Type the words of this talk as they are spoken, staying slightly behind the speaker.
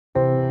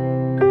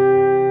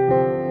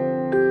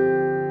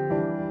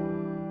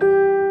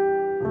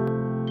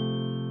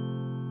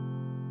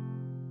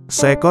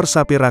Seekor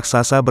sapi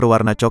raksasa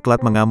berwarna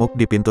coklat mengamuk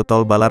di pintu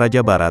Tol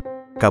Balaraja Barat,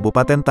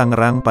 Kabupaten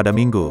Tangerang pada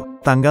Minggu,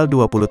 tanggal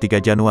 23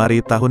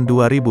 Januari tahun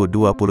 2022.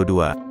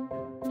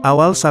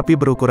 Awal sapi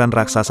berukuran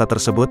raksasa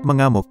tersebut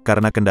mengamuk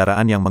karena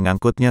kendaraan yang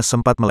mengangkutnya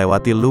sempat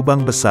melewati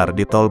lubang besar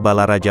di Tol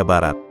Balaraja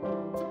Barat.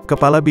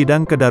 Kepala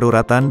Bidang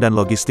Kedaruratan dan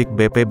Logistik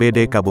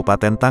BPBD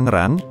Kabupaten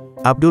Tangerang,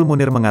 Abdul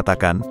Munir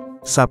mengatakan,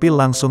 sapi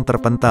langsung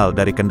terpental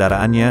dari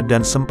kendaraannya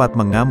dan sempat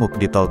mengamuk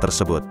di tol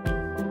tersebut.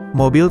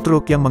 Mobil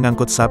truk yang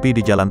mengangkut sapi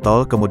di jalan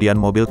tol, kemudian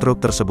mobil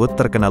truk tersebut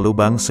terkena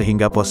lubang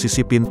sehingga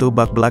posisi pintu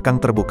bak belakang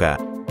terbuka,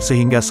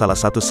 sehingga salah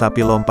satu sapi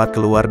lompat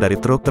keluar dari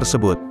truk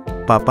tersebut.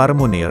 Papar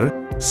Munir,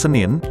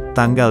 Senin,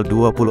 tanggal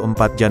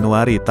 24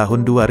 Januari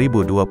tahun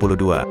 2022.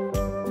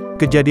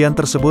 Kejadian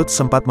tersebut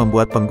sempat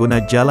membuat pengguna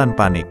jalan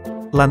panik,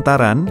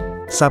 lantaran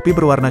sapi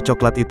berwarna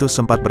coklat itu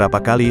sempat berapa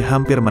kali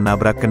hampir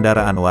menabrak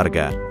kendaraan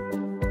warga.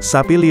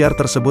 Sapi liar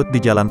tersebut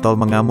di jalan tol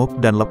mengamuk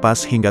dan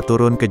lepas hingga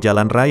turun ke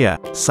jalan raya,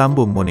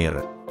 sambung Munir.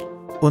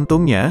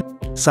 Untungnya,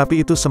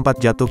 sapi itu sempat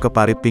jatuh ke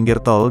parit pinggir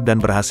tol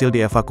dan berhasil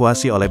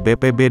dievakuasi oleh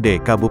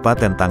BPBD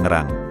Kabupaten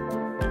Tangerang.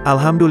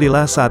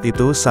 Alhamdulillah saat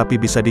itu sapi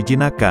bisa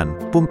dijinakkan,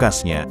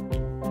 pungkasnya.